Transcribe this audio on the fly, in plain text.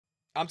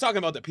I'm talking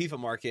about the FIFA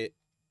market.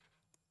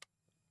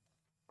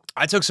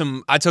 I took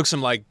some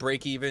like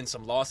break even,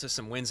 some losses,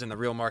 some wins in the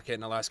real market in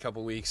the last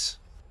couple weeks.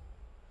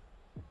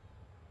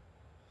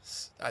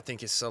 I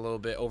think it's a little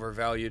bit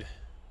overvalued.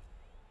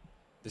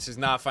 This is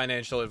not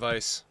financial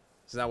advice.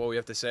 Is that what we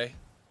have to say?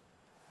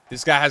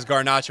 This guy has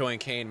Garnacho and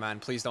Kane, man.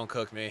 Please don't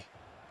cook me.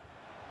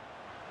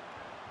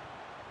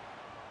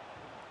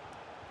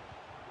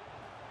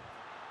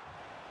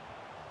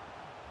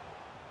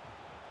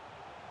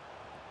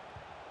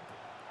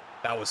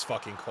 That was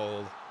fucking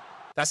cold.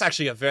 That's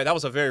actually that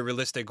was a very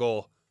realistic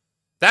goal.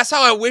 That's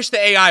how I wish the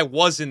AI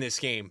was in this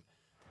game.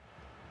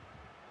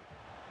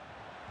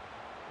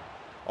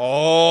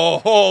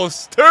 Oh,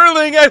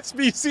 Sterling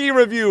SBC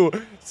review.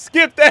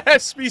 Skip the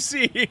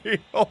SBC.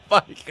 Oh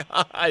my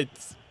god.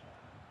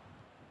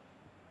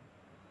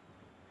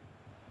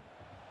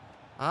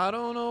 I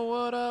don't know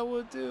what I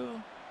would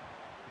do.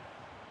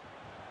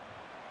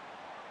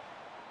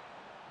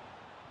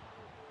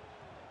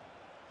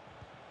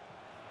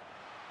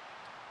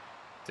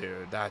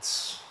 Dude,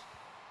 that's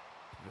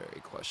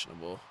very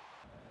questionable.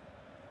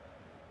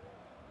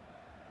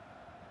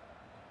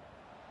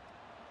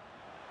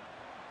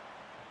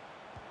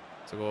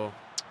 To go.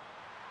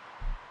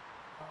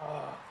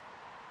 Oh,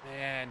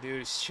 man,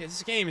 dude, shit,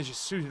 this game is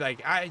just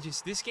like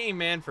this game,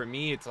 man. For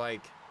me, it's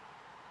like,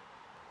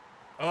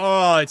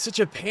 oh, it's such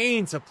a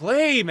pain to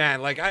play,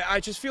 man. Like I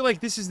just feel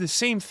like this is the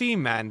same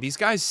theme, man. These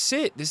guys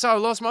sit. This is how I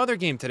lost my other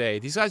game today.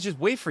 These guys just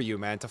wait for you,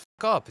 man, to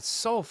fuck up. It's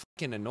so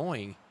fucking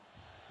annoying.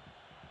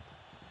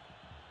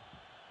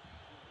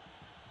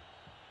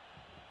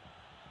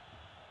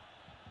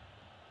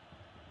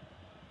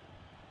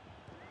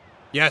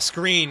 Yeah,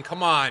 screen.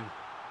 Come on.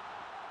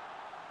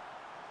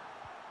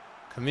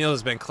 Camille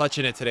has been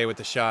clutching it today with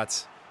the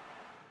shots.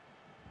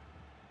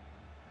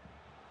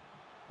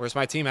 Where's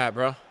my team at,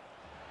 bro?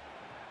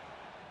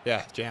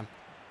 Yeah, jam.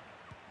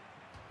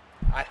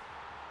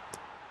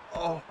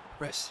 Oh,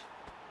 wrist.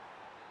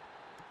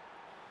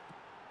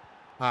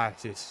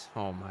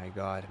 Oh my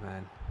god,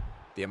 man.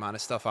 The amount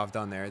of stuff I've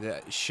done there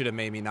that should have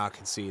made me not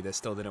concede. That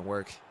still didn't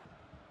work.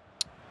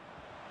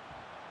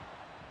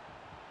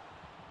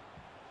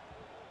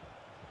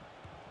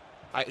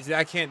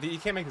 I can't. You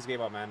can't make this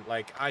game up, man.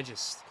 Like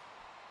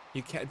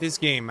you can't. This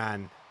game,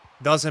 man,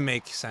 doesn't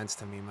make sense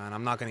to me, man.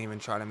 I'm not gonna even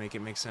try to make it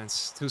make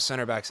sense. Two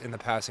center backs in the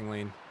passing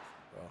lane.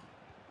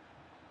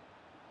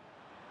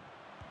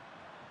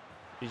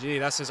 Bro. GG.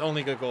 That's his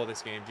only good goal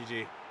this game.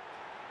 GG.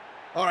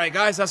 All right,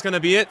 guys. That's gonna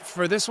be it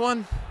for this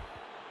one.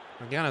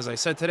 Again, as I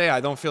said today,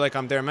 I don't feel like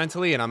I'm there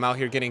mentally, and I'm out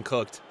here getting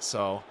cooked.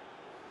 So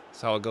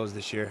that's how it goes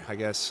this year, I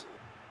guess.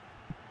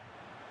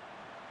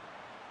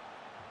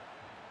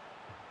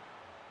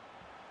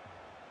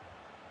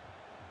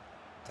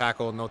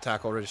 Tackle, no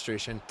tackle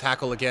registration.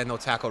 Tackle again, no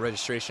tackle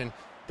registration.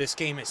 This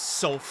game is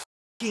so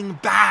fucking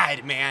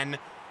bad, man.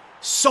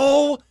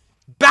 So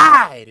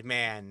bad,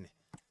 man.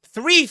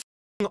 Three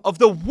of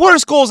the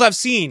worst goals I've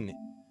seen.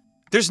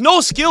 There's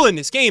no skill in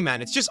this game,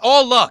 man. It's just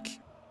all luck.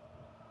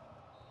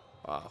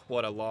 Oh,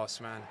 what a loss,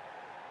 man.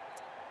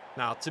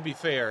 Now, to be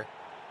fair,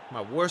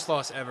 my worst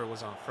loss ever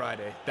was on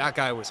Friday. That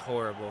guy was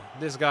horrible.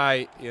 This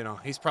guy, you know,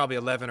 he's probably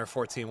 11 or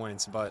 14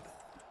 wins, but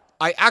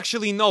I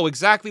actually know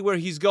exactly where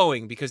he's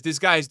going because this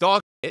guy's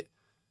dog shit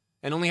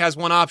and only has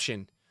one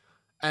option.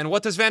 And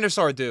what does Van der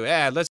Sar do?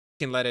 Yeah, let's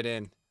fucking let it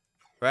in.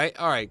 Right?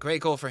 All right,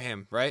 great goal for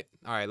him, right?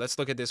 All right, let's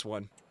look at this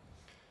one.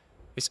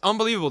 It's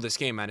unbelievable, this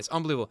game, man. It's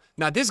unbelievable.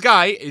 Now, this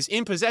guy is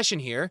in possession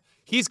here.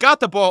 He's got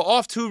the ball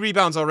off 2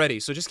 rebounds already,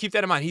 so just keep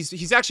that in mind.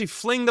 He's actually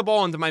flinged the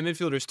ball into my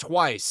midfielders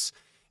twice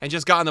and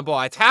just gotten the ball.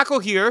 I tackle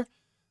here,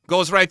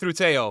 goes right through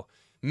Teo.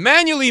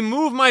 Manually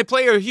move my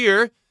player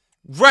here,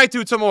 right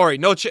through Tomori.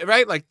 No,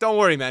 right? Like, don't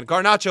worry, man.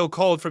 Garnacho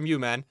cold from you,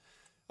 man.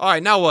 All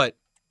right, now what?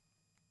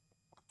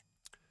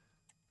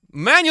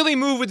 Manually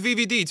move with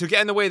VVD to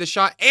get in the way of the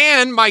shot,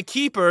 and my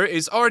keeper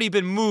is already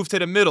been moved to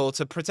the middle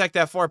to protect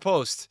that far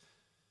post.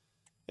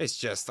 It's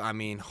just, I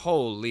mean,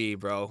 holy,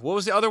 bro. What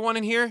was the other one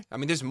in here? I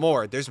mean, there's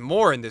more. There's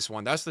more in this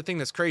one. That's the thing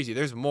that's crazy.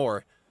 There's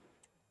more.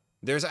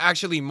 There's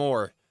actually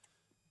more.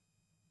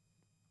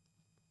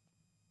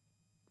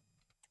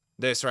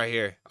 This right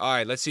here. All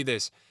right, let's see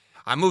this.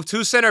 I moved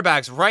 2 center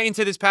backs right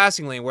into this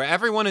passing lane where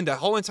everyone in the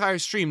whole entire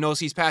stream knows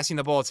he's passing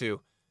the ball to.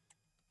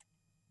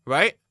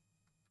 Right?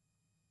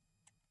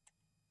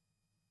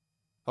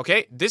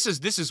 Okay, this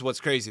is what's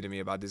crazy to me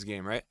about this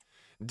game, right?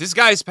 This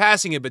guy's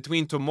passing it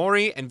between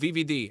Tomori and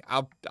VVD.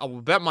 I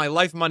will bet my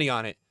life money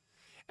on it.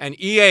 And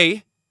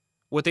EA,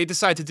 what they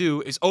decide to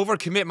do is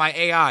overcommit my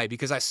AI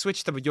because I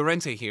switched to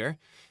Llorente here.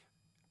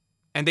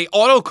 And they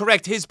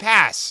auto-correct his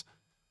pass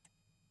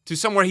to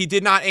somewhere he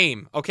did not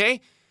aim,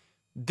 okay?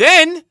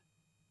 Then,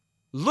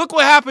 look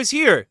what happens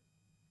here.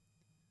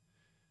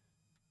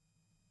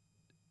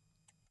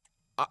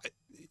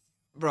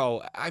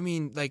 Bro, I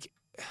mean, like...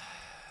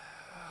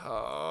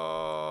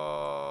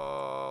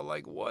 Oh,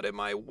 like, what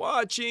am I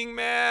watching,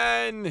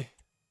 man?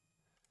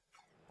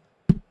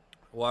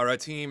 What a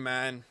team,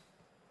 man.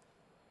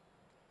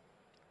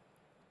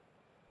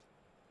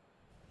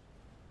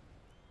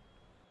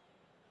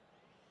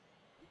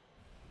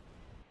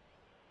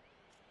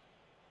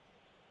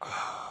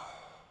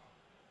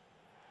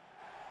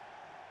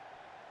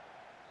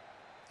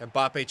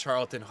 Mbappe,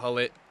 Charlton,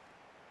 Hullet.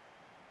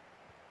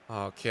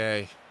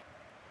 Okay.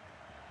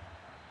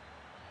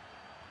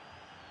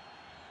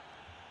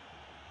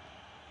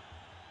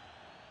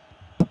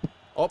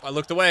 Oh, I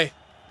looked away.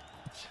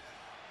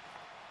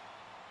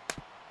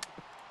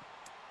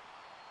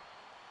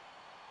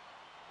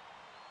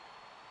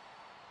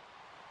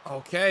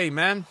 Okay,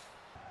 man.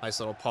 Nice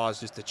little pause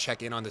just to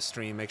check in on the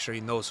stream, make sure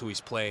he knows who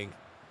he's playing.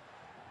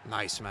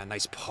 Nice, man.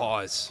 Nice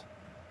pause.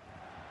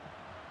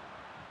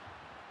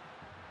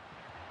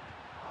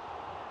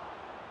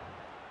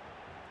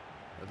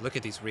 But look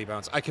at these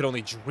rebounds. I could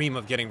only dream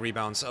of getting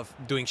rebounds, of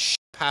doing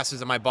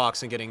passes in my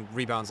box and getting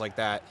rebounds like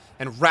that.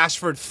 And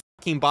Rashford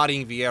fucking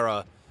bodying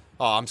Vieira.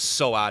 Oh, I'm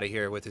so out of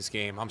here with this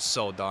game. I'm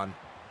so done.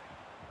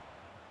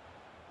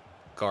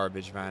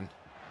 Garbage, man.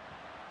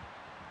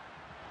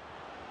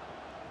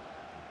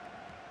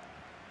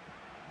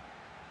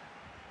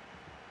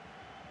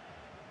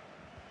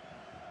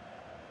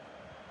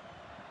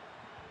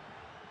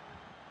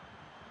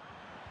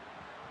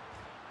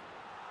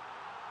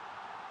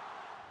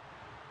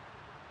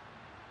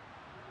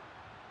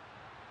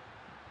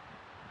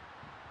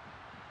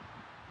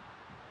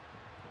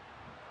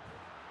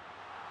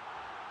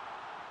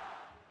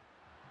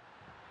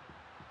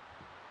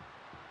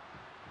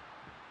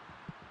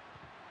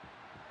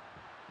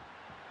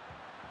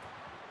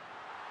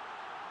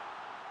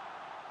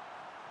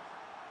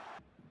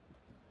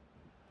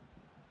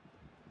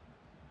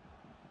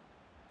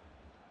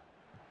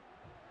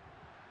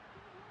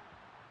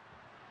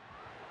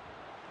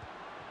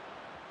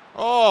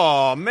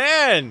 Oh,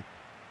 man.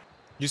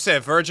 You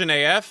said Virgin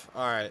AF?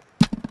 All right.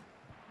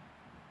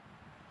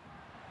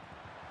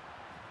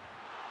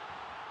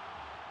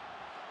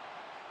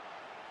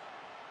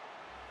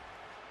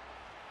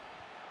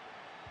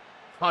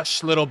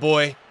 Hush, little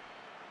boy.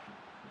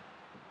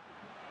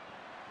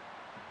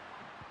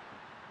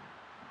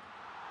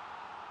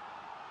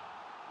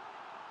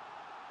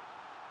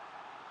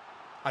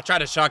 I tried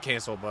to shot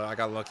cancel, but I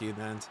got lucky in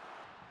the end.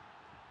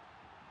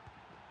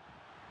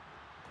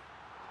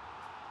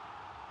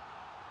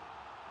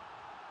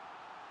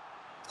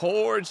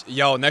 Torch.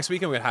 Yo, next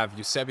weekend we're gonna have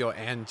Eusebio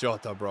and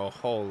Jota, bro.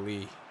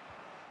 Holy.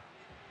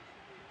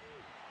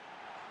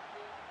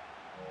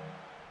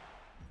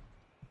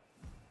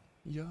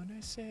 Yone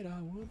said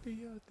I would be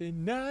your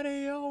thing. Now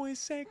they always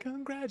say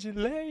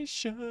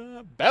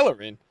congratulations.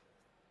 Bellerin.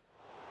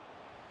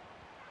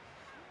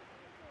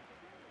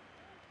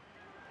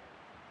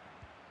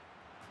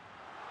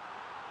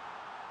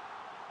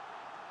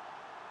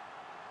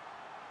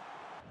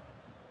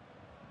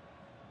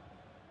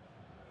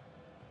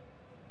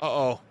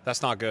 Uh-oh,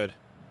 that's not good.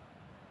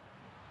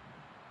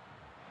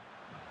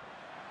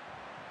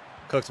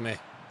 Cooked me.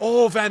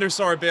 Oh, Van der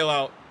Sar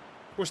bailout.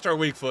 Forced our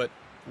weak foot.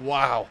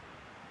 Wow.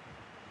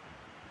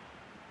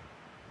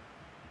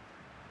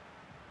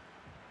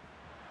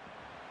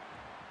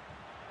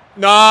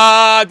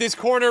 Nah, this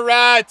corner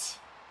rat.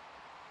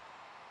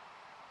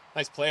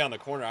 Nice play on the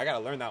corner. I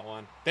gotta learn that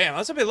one. Damn, I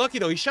was a bit lucky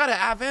though. He shot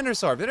at Van der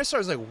Sar. Van der Sar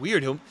is like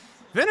weird.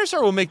 Van der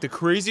Sar will make the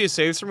craziest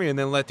saves for me and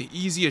then let the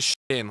easiest shit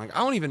in. Like, I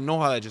don't even know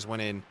how that just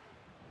went in.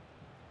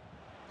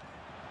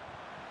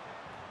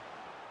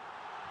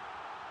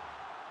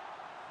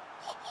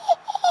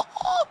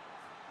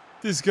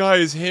 This guy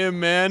is him,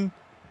 man.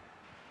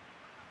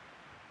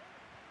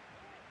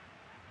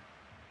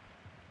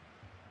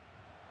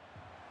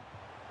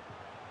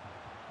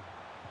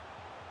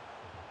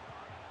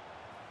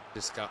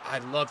 This guy. I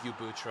love you,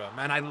 Butra.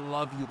 Man, I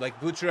love you.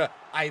 Like, Butra,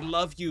 I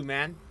love you,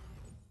 man.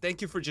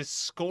 Thank you for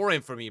just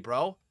scoring for me,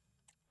 bro.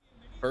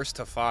 First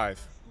to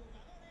 5.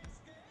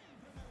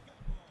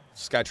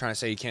 This guy trying to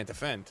say he can't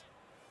defend.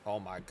 Oh,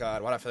 my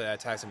God. Why'd I feel that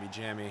attack's gonna be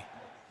jammy?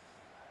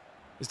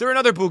 Is there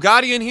another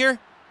Bugatti in here?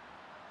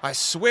 I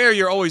swear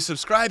you're always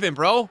subscribing,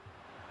 bro.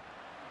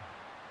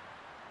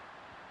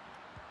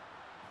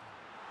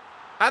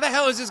 How the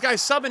hell is this guy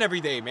subbing every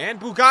day, man?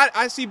 Bugatti.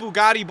 I see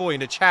Bugatti boy in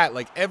the chat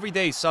like every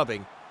day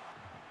subbing.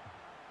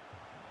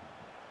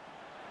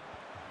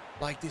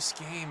 Like this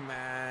game,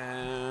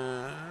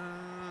 man.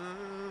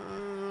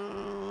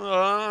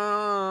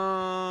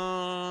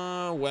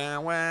 Wah,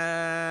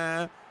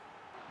 wah.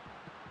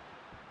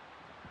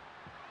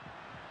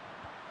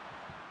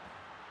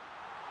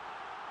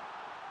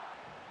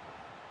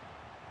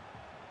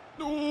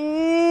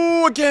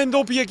 Ooh, again,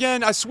 don't be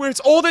again. I swear it's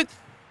all that.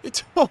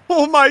 It's,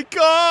 oh my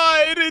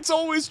God, it's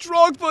always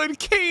Drogba and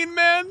Kane,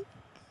 man.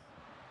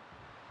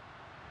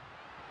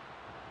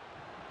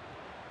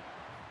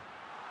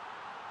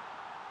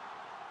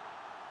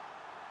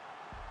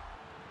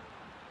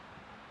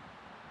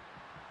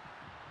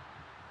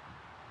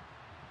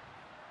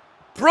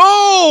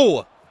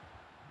 Bro!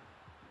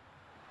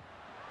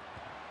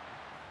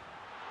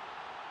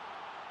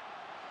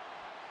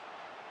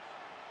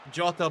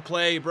 Jota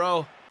play,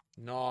 bro.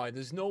 No,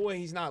 there's no way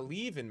he's not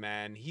leaving,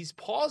 man. He's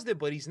paused it,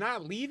 but he's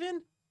not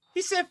leaving?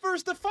 He said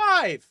first to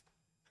 5.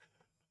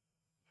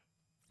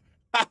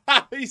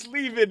 He's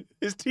leaving.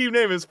 His team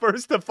name is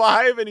first to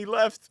 5, and he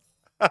left.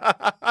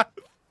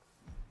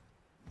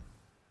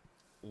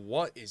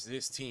 What is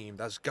this team?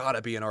 That's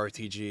gotta be an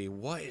RTG.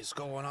 What is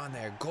going on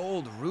there?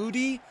 Gold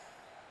Rudy?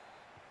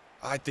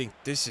 I think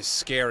this is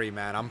scary,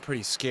 man. I'm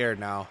pretty scared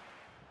now.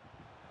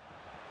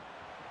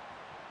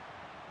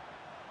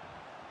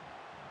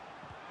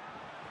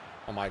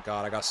 Oh my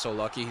god, I got so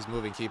lucky. He's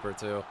moving keeper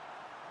too.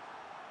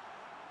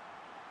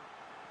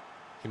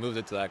 He moved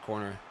it to that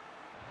corner.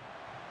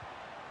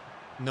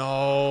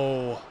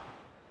 No.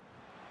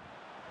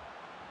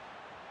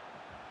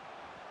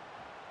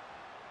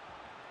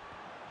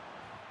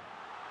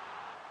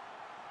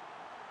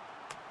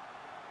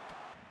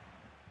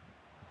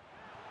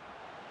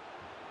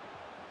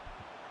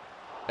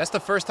 That's the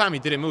first time he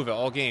didn't move it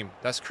all game.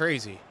 That's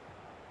crazy.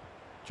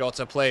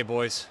 Jota play,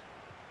 boys.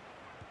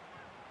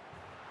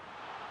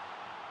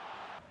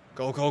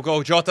 Go, go,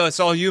 go. Jota, it's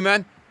all you,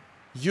 man.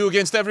 You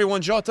against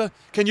everyone, Jota.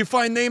 Can you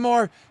find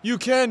Neymar? You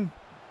can.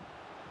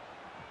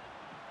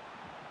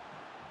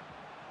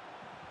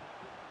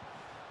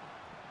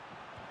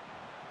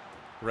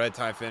 Red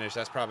time finish.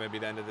 That's probably going to be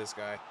the end of this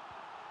guy.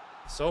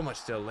 So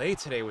much delay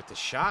today with the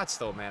shots,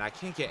 though, man. I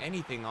can't get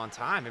anything on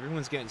time.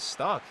 Everyone's getting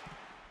stuck.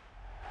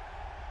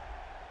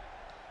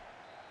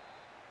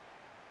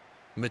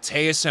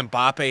 Mateus,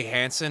 Mbappe,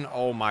 Hansen.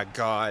 Oh, my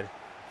God.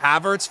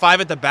 Havertz,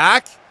 5 at the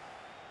back.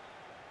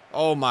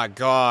 Oh, my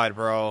God,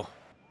 bro.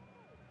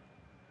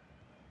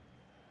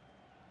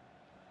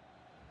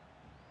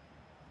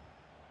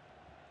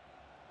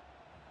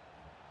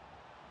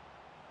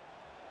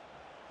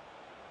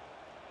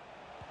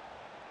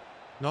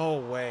 No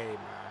way,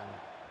 man.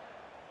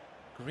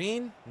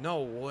 Green?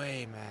 No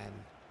way, man.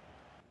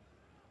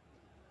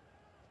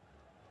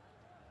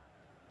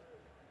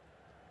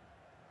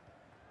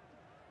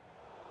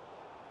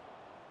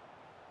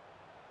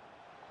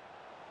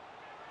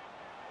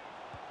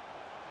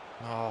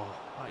 Oh,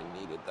 I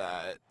needed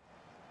that.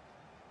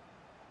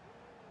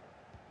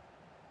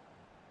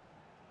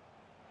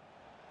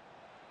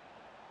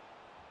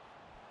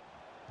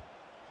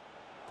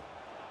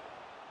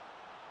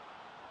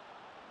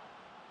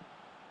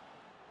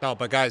 No,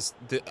 but guys,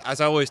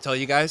 as I always tell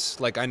you guys,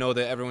 like, I know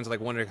that everyone's like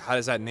wondering, how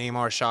does that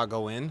Neymar shot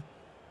go in?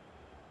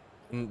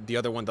 And the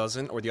other one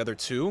doesn't, or the other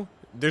two?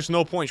 There's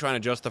no point trying to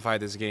justify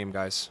this game,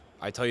 guys.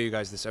 I tell you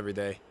guys this every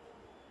day.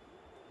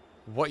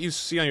 What you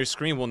see on your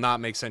screen will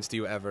not make sense to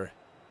you ever.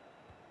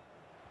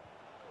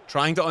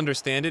 Trying to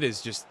understand it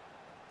is just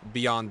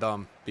beyond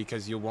dumb,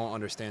 because you won't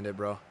understand it,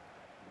 bro.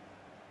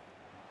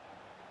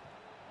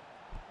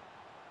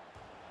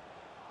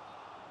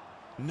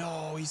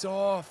 No, he's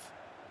off.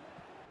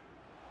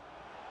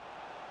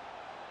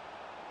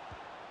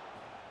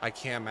 I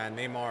can't, man.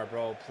 Neymar,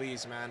 bro.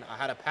 Please, man. I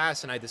had a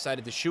pass and I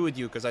decided to shoot with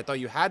you because I thought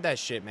you had that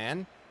shit,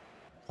 man.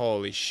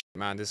 Holy shit,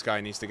 man. This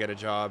guy needs to get a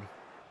job.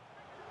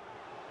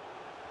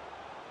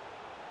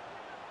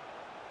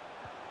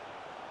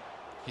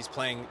 He's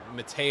playing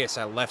Mateus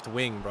at left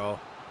wing, bro.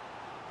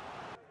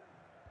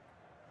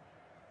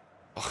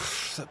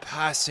 Oh, the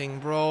passing,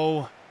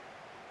 bro.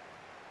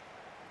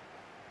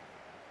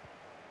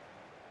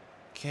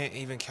 Can't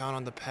even count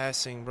on the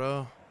passing,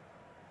 bro.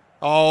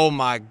 Oh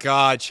my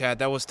God, Chad,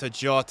 that was to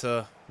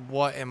Jota.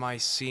 What am I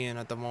seeing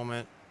at the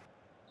moment?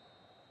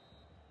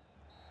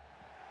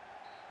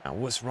 Now,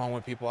 what's wrong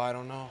with people? I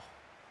don't know.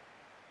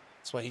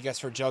 That's what he gets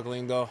for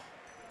juggling, though.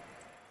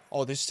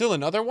 Oh, there's still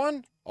another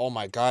one? Oh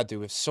my God,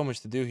 dude, we have so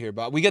much to do here.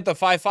 But we get the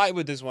 5-5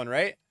 with this one,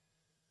 right?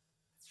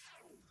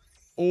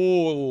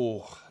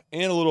 Oh,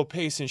 and a little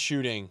pace and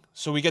shooting.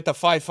 So we get the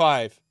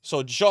 5-5.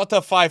 So Jota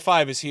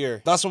 5-5 is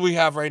here. That's what we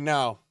have right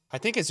now. I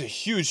think it's a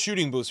huge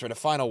shooting boost for the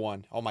final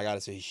one. Oh my God,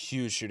 it's a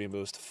huge shooting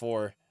boost.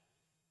 4.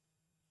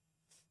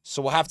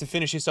 So we'll have to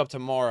finish this up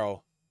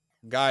tomorrow.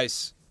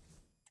 Guys,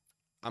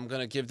 I'm going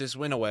to give this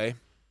win away.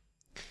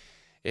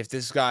 If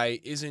this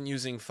guy isn't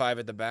using 5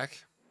 at the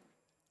back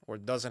or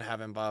doesn't have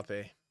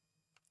Mbappe,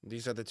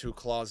 these are the 2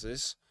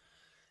 clauses.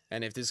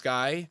 And if this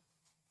guy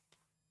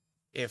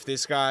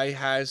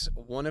has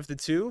one of the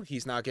 2,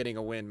 he's not getting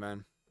a win,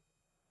 man.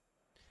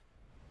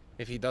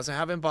 If he doesn't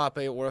have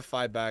Mbappe or a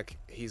 5 back,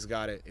 he's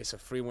got it. It's a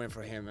free win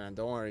for him, man.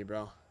 Don't worry,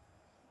 bro.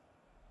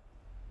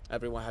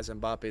 Everyone has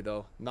Mbappe,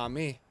 though. Not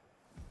me.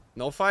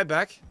 No 5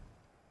 back.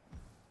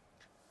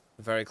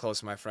 Very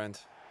close, my friend.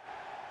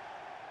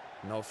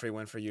 No free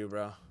win for you,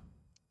 bro.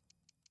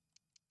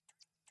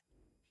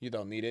 You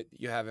don't need it.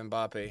 You have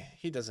Mbappe.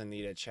 He doesn't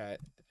need it, chat.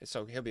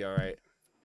 So he'll be all right.